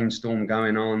there's a rainstorm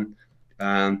going on.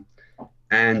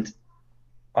 And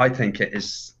I think it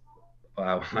is,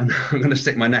 wow, I'm going to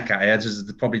stick my neck out here. This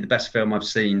is probably the best film I've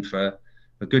seen for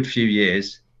a good few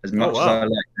years, as much as I like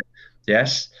it.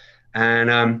 Yes.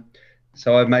 And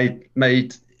so I've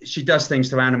made, she does things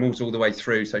to animals all the way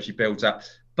through, so she builds up.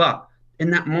 But in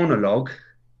that monologue,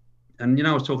 and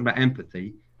I was talking about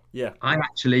empathy. Yeah.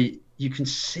 You can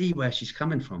see where she's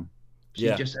coming from.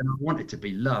 And I want it to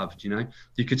be loved, you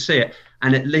could see it,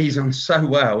 and it leads on so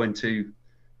well into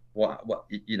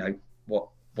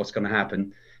what's going to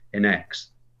happen in X.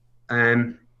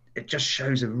 And it just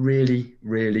shows a really,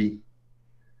 really,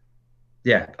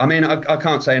 I mean, I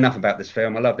can't say enough about this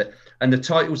film. I loved it. And the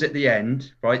titles at the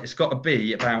end, right? It's got to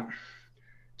be about,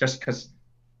 just because,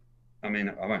 I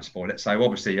mean, I won't spoil it. So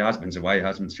obviously your husband's away, your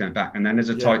husband's going back. And then there's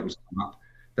titles come up.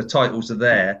 The titles are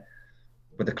there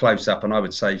with a close up. And I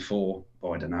would say for,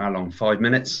 I don't know how long, 5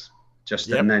 minutes,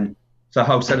 and then, so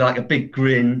like a big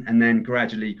grin, and then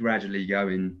gradually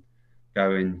going,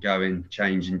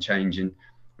 changing.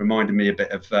 Reminded me a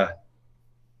bit of,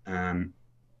 I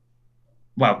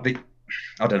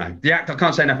don't know. The act, I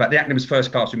can't say enough about the acting was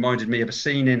first class. Reminded me of a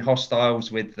scene in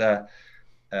Hostiles with with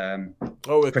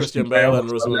Christian Bale and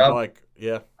Rosamund Pike.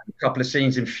 Yeah. A couple of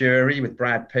scenes in Fury with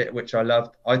Brad Pitt, which I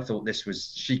loved. I thought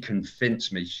she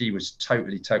convinced me. She was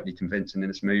totally convincing in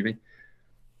this movie.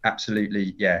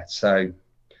 Absolutely, yeah. So,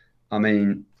 I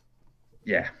mean,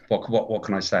 yeah. What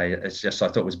can I say? It's just, I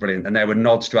thought it was brilliant, and there were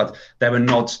nods to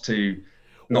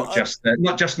not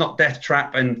Death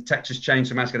Trap and Texas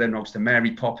Chainsaw Massacre. There were nods to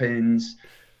Mary Poppins,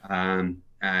 it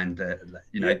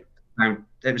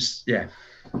was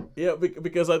Yeah,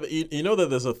 because you know that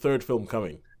there's a third film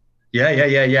coming.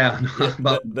 Yeah.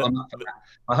 But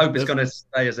I hope it's going to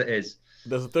stay as it is.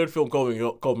 There's a third film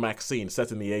called Maxine,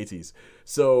 set in the 80s.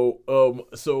 So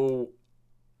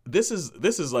this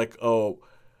is like, I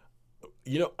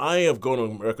have gone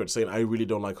on record saying I really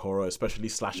don't like horror, especially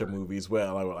slasher movies, where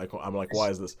I'm like, why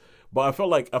is this? But I felt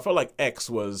like X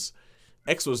was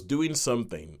doing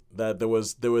something, that there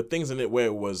were things in it where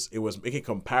it was making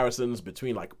comparisons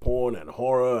between like porn and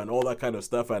horror and all that kind of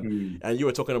stuff, and you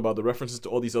were talking about the references to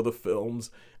all these other films,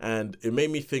 and it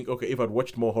made me think, okay, if I'd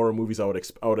watched more horror movies, I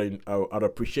would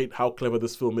appreciate how clever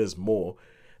this film is more,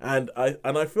 and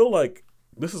I feel like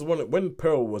this is when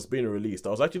Pearl was being released, I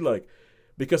was actually like,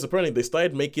 because apparently they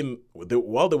started making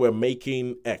while they were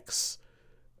making X.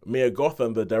 Mia Goth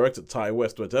and the director Ty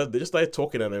West, they just started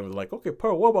talking and they were like, okay,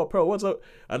 Pearl, what about Pearl? What's up?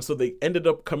 And so they ended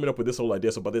up coming up with this whole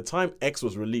idea. So by the time X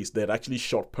was released, they had actually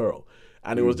shot Pearl,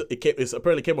 and it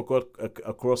apparently came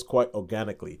across quite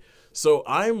organically. So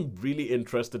I'm really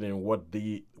interested in what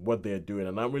they're doing,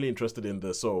 and I'm really interested in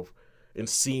the sort of in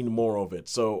seeing more of it.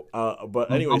 So,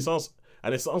 but anyway, it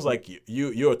sounds like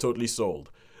you're totally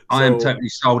sold. I am totally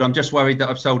sold. I'm just worried that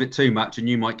I've sold it too much, and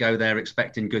you might go there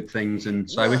expecting good things. And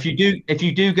so, if you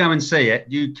do go and see it,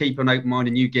 you keep an open mind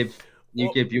and you give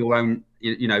your own.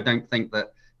 Don't think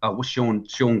that what's Sean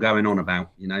going on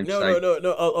about?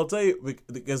 No. I'll tell you,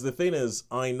 because the thing is,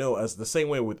 I know as the same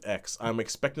way with X, I'm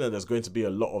expecting that there's going to be a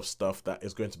lot of stuff that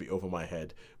is going to be over my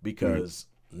head because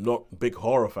not big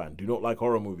horror fan, do not like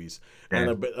horror movies,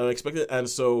 and I'm expecting, and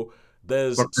so.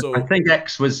 I think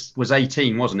X was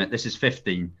 18, wasn't it? This is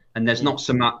 15, and there's not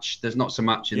so much in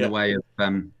the way of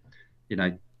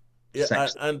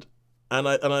sex. And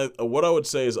I what I would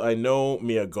say is I know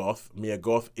Mia Goth. Mia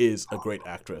Goth is a great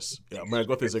actress. Yeah, Mia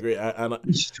Goth is a great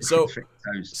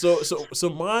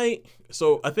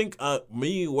so I think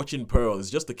me watching Pearl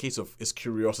is just a case of it's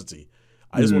curiosity.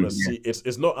 I just want to see.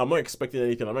 It's not. I'm not expecting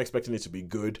anything. I'm not expecting it to be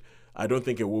good. I don't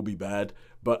think it will be bad.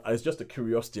 But it's just a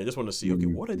curiosity. I just want to see. Okay,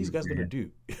 what are these guys gonna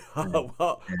do? How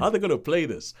are they gonna play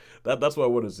this? That's what I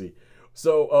want to see.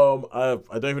 So I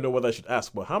don't even know what I should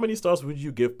ask. But how many stars would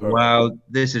you give Pearl? Well,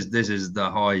 this is the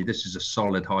high. This is a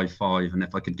solid high 5. And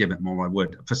if I could give it more, I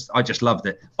would. I just loved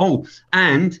it. Oh,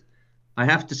 and I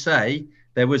have to say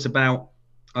there was about.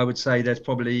 I would say there's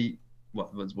probably.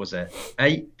 What was it?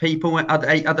 8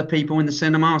 other people in the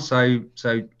cinema. So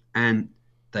and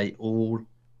they all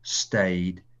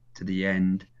stayed to the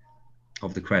end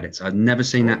of the credits. I've never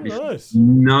seen that before. Nice.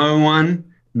 No one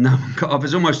got up.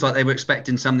 It's almost like they were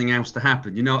expecting something else to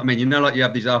happen. You know what I mean? You know, like you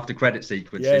have these after credit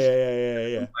sequences.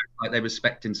 Yeah. Like they were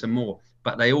expecting some more,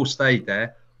 but they all stayed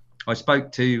there. I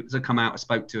spoke to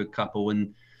a couple,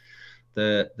 and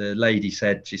the lady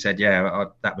said,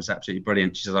 that was absolutely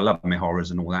brilliant. She says, I love my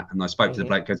horrors and all that. And I spoke to the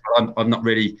bloke, because I've not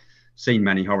really seen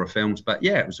many horror films, but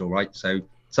yeah, it was all right. So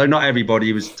not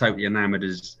everybody was totally enamored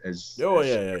as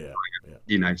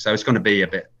you know, so it's going to be a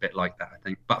bit like that, I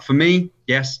think. But for me,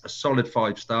 yes, a solid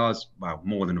 5 stars. Well,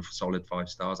 more than a solid 5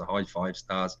 stars, a high 5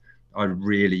 stars. I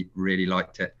really, really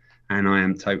liked it. And I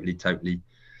am totally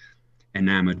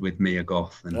enamored with Mia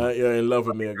Goth. And you're in love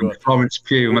with Mia Goth. Florence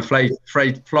Pugh. I'm afraid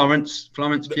Florence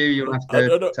Pugh, you'll have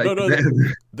to take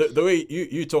it. The way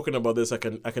you talking about this, I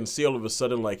can see all of a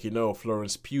sudden, like, you know,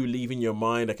 Florence Pugh leaving your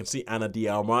mind. I can see Ana de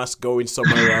Armas going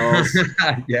somewhere else.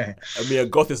 Yeah. And Mia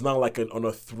Goth is now like on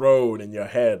a throne in your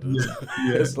head.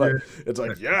 It's like,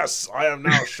 yes, I am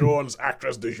now Sean's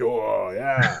actress du jour.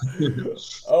 Yeah.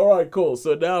 All right, cool.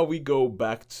 So now we go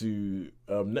back to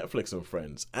Netflix and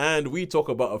Friends, and we talk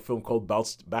about a film called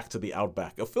Back to the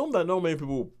Outback, a film that not many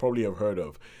people probably have heard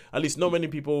of. At least not many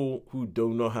people who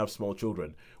do not have small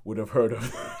children would have heard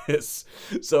of this.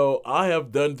 So I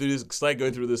have done through this, started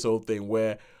going through this whole thing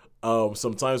where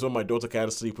sometimes when my daughter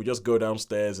can't sleep, we just go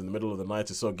downstairs in the middle of the night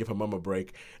to sort of give her mum a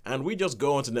break, and we just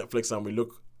go onto Netflix and we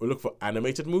look for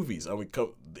animated movies, and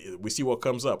we see what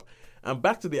comes up. And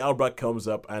Back to the Outback comes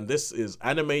up, and this is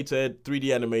animated,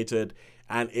 3D animated,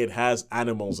 and it has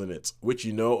animals in it, which,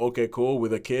 you know, okay, cool,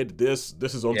 with a kid, this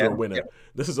is onto a winner.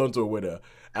 This is onto a winner.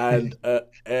 And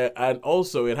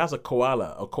also it has a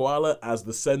koala as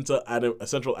the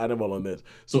central animal on it.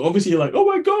 So obviously you're like, oh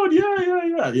my God,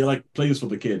 yeah. You're like, play this for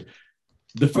the kid.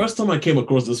 The first time I came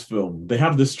across this film, they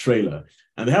have this trailer,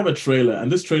 and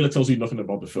this trailer tells you nothing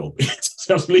about the film. It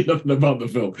tells me nothing about the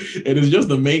film. It is just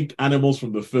the main animals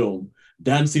from the film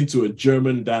dancing to a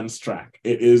German dance track.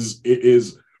 It is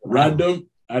random,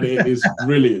 and it is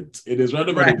brilliant. It is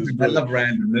random, and it is brilliant. I love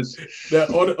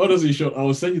randomness. Honestly, Sean, I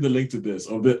will send you the link to this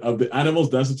of the animals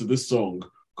dancing to this song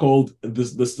called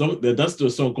the song. They dance to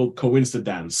a song called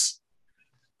 "Coincidence,"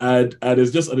 and it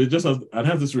has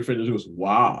this refrain that goes,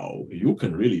 "Wow, you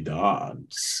can really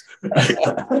dance."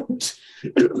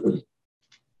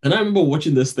 And I remember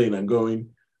watching this thing and going,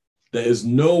 "There is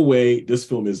no way this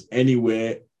film is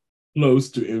anywhere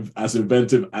close to as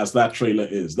inventive as that trailer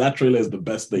is. That trailer is the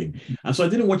best thing." And so I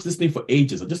didn't watch this thing for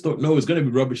ages. I just thought, no, it's going to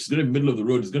be rubbish. It's going to be middle of the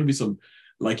road. It's going to be some,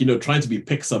 like, you know, trying to be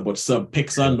Pixar, but some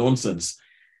Pixar nonsense.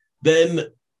 Then,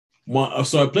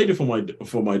 so I played it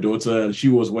for my daughter, and she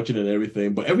was watching it and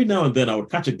everything. But every now and then I would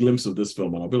catch a glimpse of this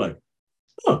film, and I'll be like,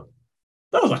 oh,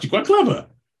 that was actually quite clever.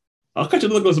 I'll catch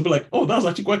another glimpse and be like, oh, that was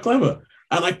actually quite clever.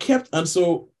 And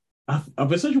so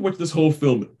I've essentially watched the whole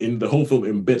film in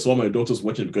bits while my daughter's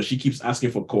watching it, because she keeps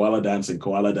asking for koala dancing.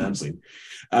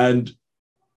 And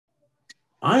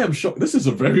I am shocked. This is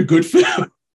a very good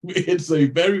film. It's a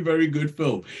very, very good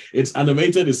film. It's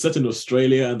animated, it's set in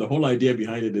Australia, and the whole idea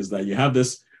behind it is that you have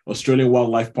this Australian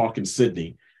wildlife park in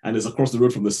Sydney, and it's across the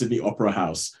road from the Sydney Opera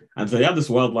House. And so you have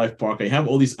this wildlife park, and you have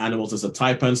all these animals. There's a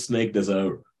taipan snake, there's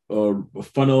a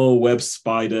funnel web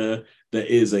spider, there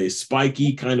is a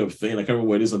spiky kind of thing. I can't remember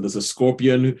what it is, and there's a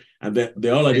scorpion, and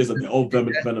the whole idea is that they're all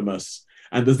venomous.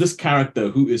 And there's this character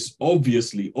who is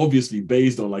obviously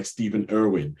based on like Stephen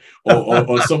Irwin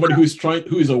or somebody who is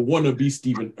a wannabe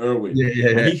Stephen Irwin.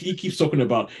 And he keeps talking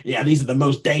about, these are the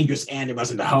most dangerous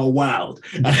animals in the whole world.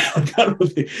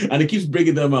 And he keeps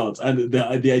bringing them out. And the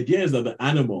idea is that the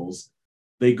animals,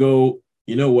 they go,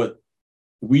 you know what?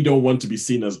 We don't want to be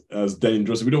seen as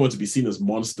dangerous. We don't want to be seen as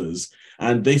monsters.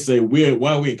 And they say,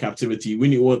 why are we in captivity?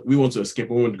 We want to escape.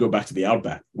 We want to go back to the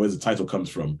Outback, where the title comes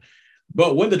from.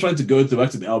 But when they're trying to go back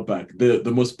to the Outback,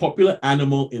 the most popular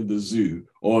animal in the zoo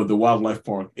or the wildlife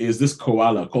park is this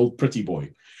koala called Pretty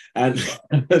Boy. And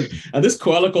this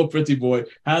koala called Pretty Boy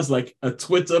has like a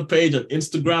Twitter page and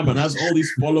Instagram and has all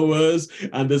these followers.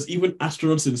 And there's even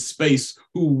astronauts in space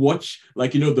who watch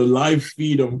the live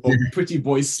feed of Pretty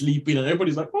Boy sleeping. And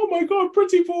everybody's like, oh my God,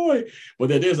 Pretty Boy. But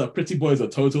the idea is that Pretty Boy is a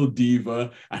total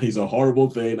diva and he's a horrible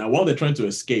thing. And while they're trying to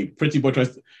escape, Pretty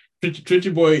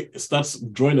Boy starts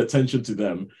drawing attention to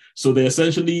them. So they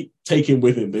essentially take him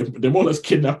with him. They more or less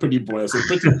kidnap Pretty Boy.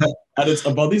 And it's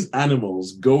about these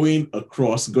animals going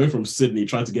from Sydney,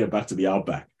 trying to get back to the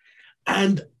Outback.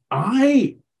 And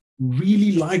I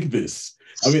really like this.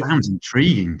 Sounds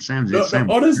intriguing.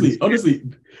 Honestly,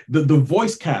 the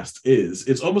voice cast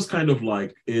it's almost kind of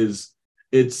like it's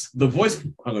the voice.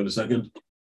 Hang on a second.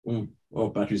 Oh,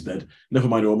 battery's dead. Never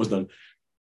mind, we're almost done.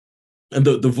 And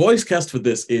the voice cast for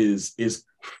this is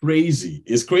crazy.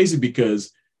 It's crazy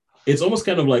because it's almost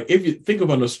kind of like if you think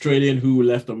of an Australian who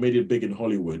left or made it big in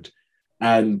Hollywood,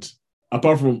 and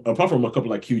apart from a couple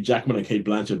like Hugh Jackman and Kate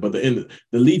Blanchett, but the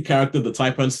lead character, the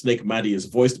taipan snake Maddie, is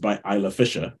voiced by Isla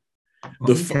Fisher.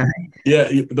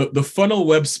 The funnel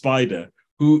web spider,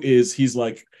 he's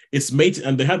like it's mate,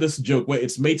 and they had this joke where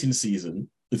it's mating season.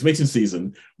 It's mating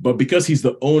season, but because he's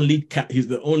the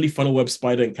only funnel web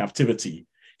spider in captivity,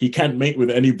 he can't mate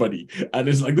with anybody. And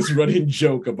it's like this running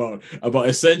joke about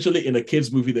essentially in a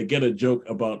kid's movie, they get a joke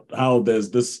about how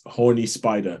there's this horny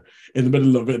spider in the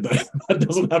middle of it that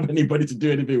doesn't have anybody to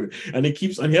do anything with. And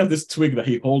he has this twig that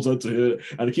he holds onto her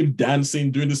and he keeps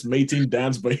dancing, doing this mating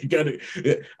dance, but he got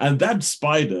it. And that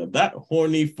spider, that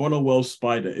horny funnel web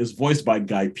spider is voiced by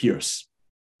Guy Pearce.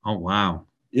 Oh, wow.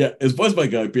 Yeah, it's voiced by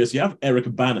Guy Pearce. You have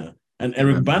Eric Bana. And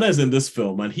Eric Bana is in this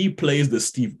film, and he plays the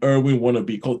Steve Irwin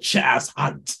wannabe called Chaz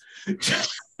Hunt.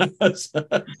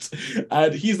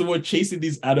 And he's the one chasing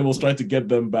these animals, trying to get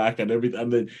them back, and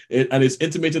everything. And it's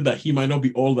intimated that he might not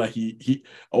be all that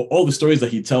all the stories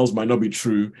that he tells might not be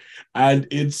true, and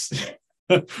it's.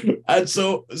 And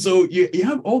so you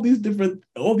have all these different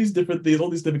things, all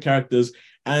these different characters,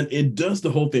 and it does the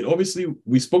whole thing. Obviously,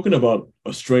 we've spoken about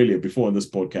Australia before in this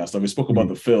podcast, and we spoke about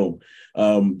the film,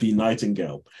 The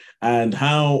Nightingale, and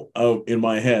how in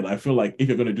my head, I feel like if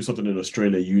you're going to do something in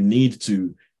Australia, you need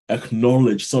to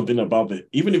acknowledge something about it,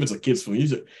 even if it's a kid's film.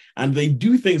 And they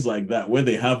do things like that, where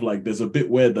they have there's a bit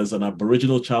where there's an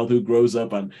Aboriginal child who grows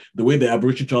up, and the way the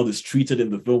Aboriginal child is treated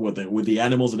in the film with the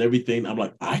animals and everything. I'm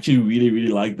like, I actually really,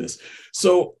 really like this.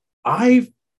 So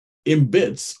in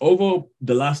bits over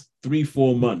the last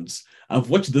 3-4 months, I've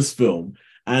watched this film,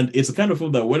 and it's a kind of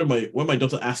film that when my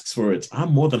daughter asks for it,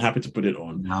 I'm more than happy to put it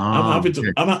on. I'm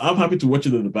happy to watch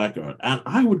it in the background, and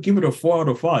I would give it a 4 out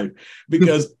of 5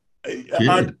 because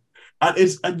there are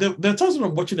times when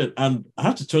I'm watching it and I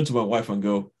have to turn to my wife and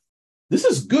go, this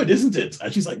is good, isn't it?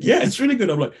 And she's like, yeah, it's really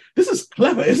good. I'm like, this is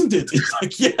clever, isn't it? It's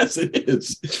like, yes, it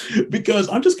is. Because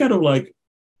I'm just kind of like,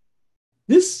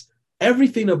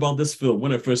 everything about this film,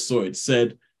 when I first saw it,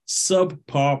 said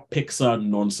subpar Pixar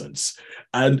nonsense.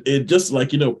 And it just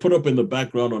put up in the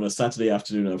background on a Saturday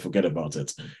afternoon and forget about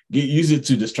it. Use it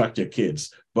to distract your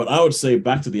kids. But I would say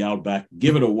Back to the Outback,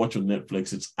 give it a watch on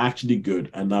Netflix. It's actually good.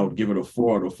 And I would give it a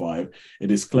 4 out of 5. It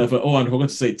is clever. Oh, and I forgot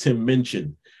to say Tim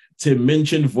Minchin. Tim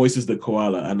Minchin voices the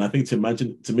koala, and I think Tim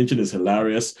Minchin is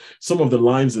hilarious. Some of the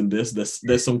lines in this,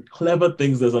 there's some clever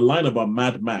things. There's a line about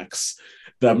Mad Max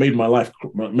that made my wife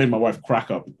crack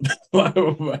up,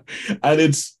 and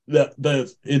it's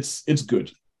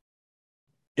good.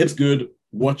 It's good.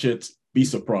 Watch it. Be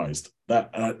surprised.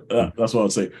 That's what I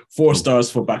would say. 4 stars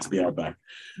for Back to the Outback.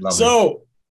 So,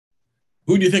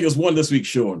 who do you think has won this week,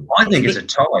 Sean? I think it's a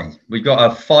tie. We've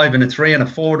got a 5 and a 3 and a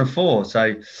 4 and a 4.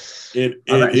 So it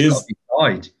is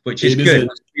tied, which is good.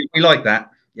 We like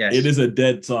that. Yes. It is a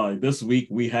dead tie. This week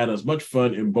we had as much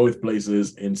fun in both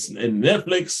places, in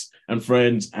Netflix and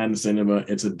Friends and cinema.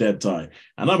 It's a dead tie.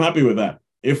 And I'm happy with that.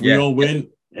 If we all win,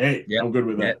 hey, I'm good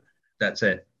with that. That's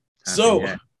it.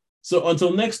 So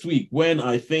until next week, when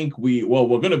I think we're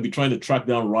going to be trying to track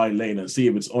down Rye Lane and see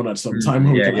if it's on at some time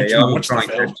when we can actually watch the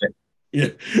film. Yeah,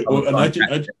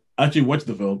 and actually watch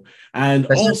the film. And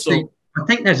also, I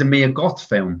think there's a Mia Goth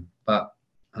film, but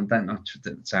I don't know if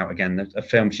it's out again. There's a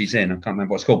film she's in. I can't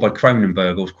remember what it's called, by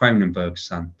Cronenberg, or Cronenberg's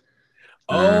son.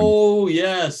 Oh,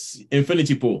 yes.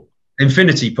 Infinity Pool.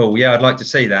 Infinity Pool. Yeah, I'd like to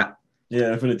see that.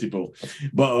 Yeah, Infinity Pool.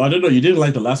 But I don't know. You didn't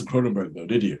like the last Cronenberg, though,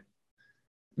 did you?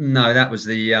 No, that was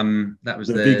the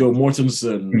Viggo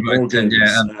Mortensen organs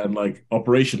and like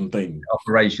operational thing.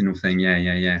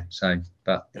 Yeah. So,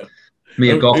 but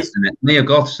Mia Goth's in it. Mia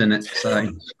Goth's in it. So.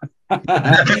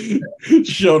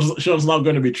 Sean's not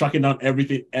going to be tracking down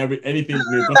anything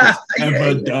Mia Goth has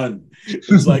ever done.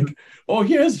 It's like, oh,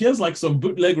 here's like some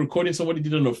bootleg recording somebody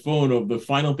did on a phone of the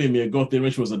final thing Mia Goth did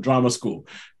when she was at drama school.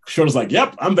 Sean's like,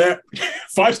 yep, I'm there.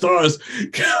 5 stars.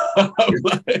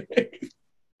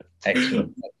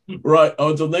 Excellent. Right.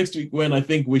 Until next week, when I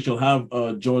think we shall have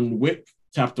John Wick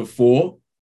Chapter 4.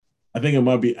 I think it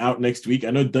might be out next week.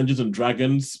 I know Dungeons and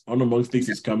Dragons on Amongst Things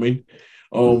is coming.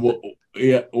 We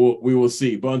will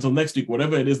see. But until next week,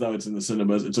 whatever it is that it's in the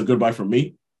cinemas, it's a goodbye from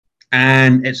me.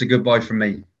 And it's a goodbye from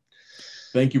me.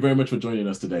 Thank you very much for joining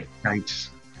us today. Thanks.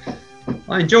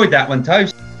 I enjoyed that one, Toast.